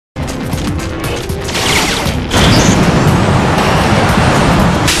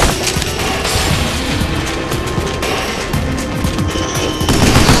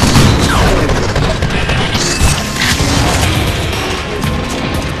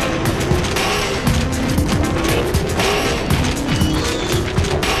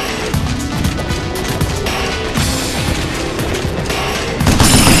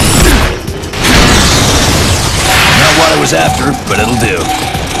was after, but it'll do.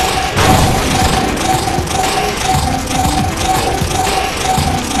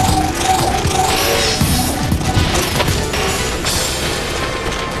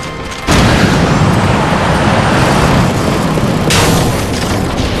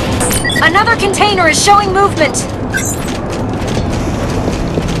 Another container is showing movement.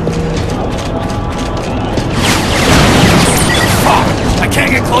 Fuck! I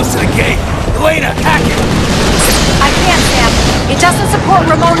can't get close to the gate. Elena, hack it! I can't, Sam. It doesn't support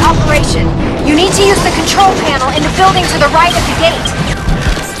remote operation. You need to use the control panel in the building to the right of the gate.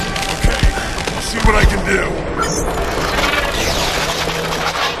 Okay, I'll see what I can do.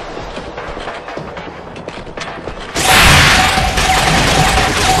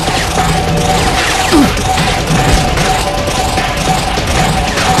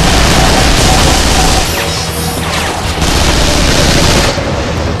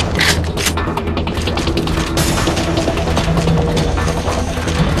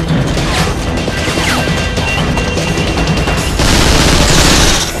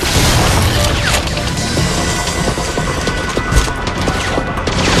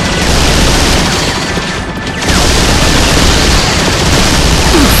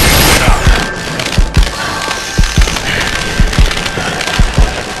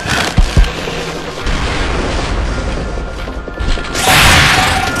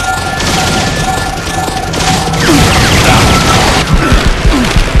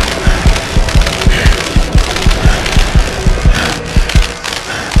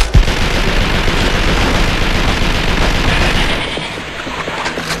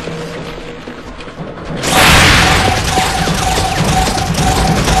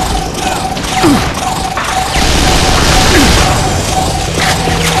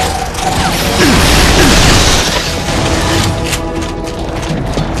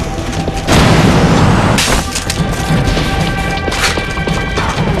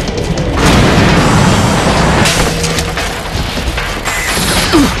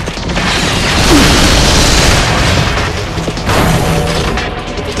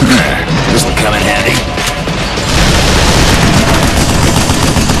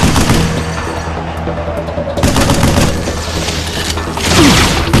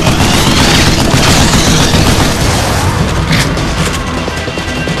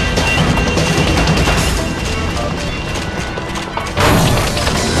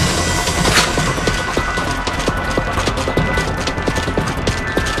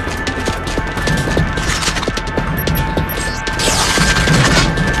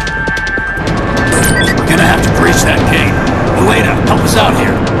 Out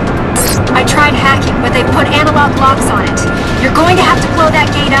here. I tried hacking, but they put analog locks on it. You're going to have to blow that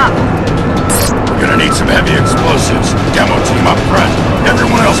gate up. We're gonna need some heavy explosives. Demo team up front.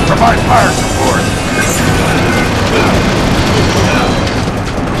 Everyone else provide fire support.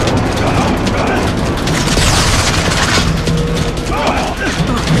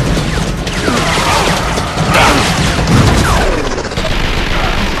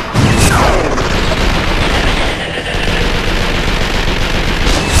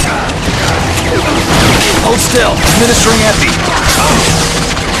 Hold still. Administering epi.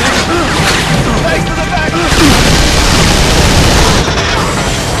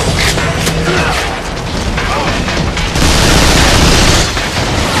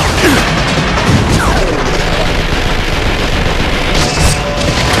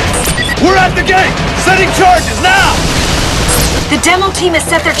 We're at the gate! Setting charges now! The demo team has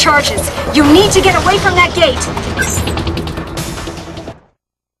set their charges. You need to get away from that gate.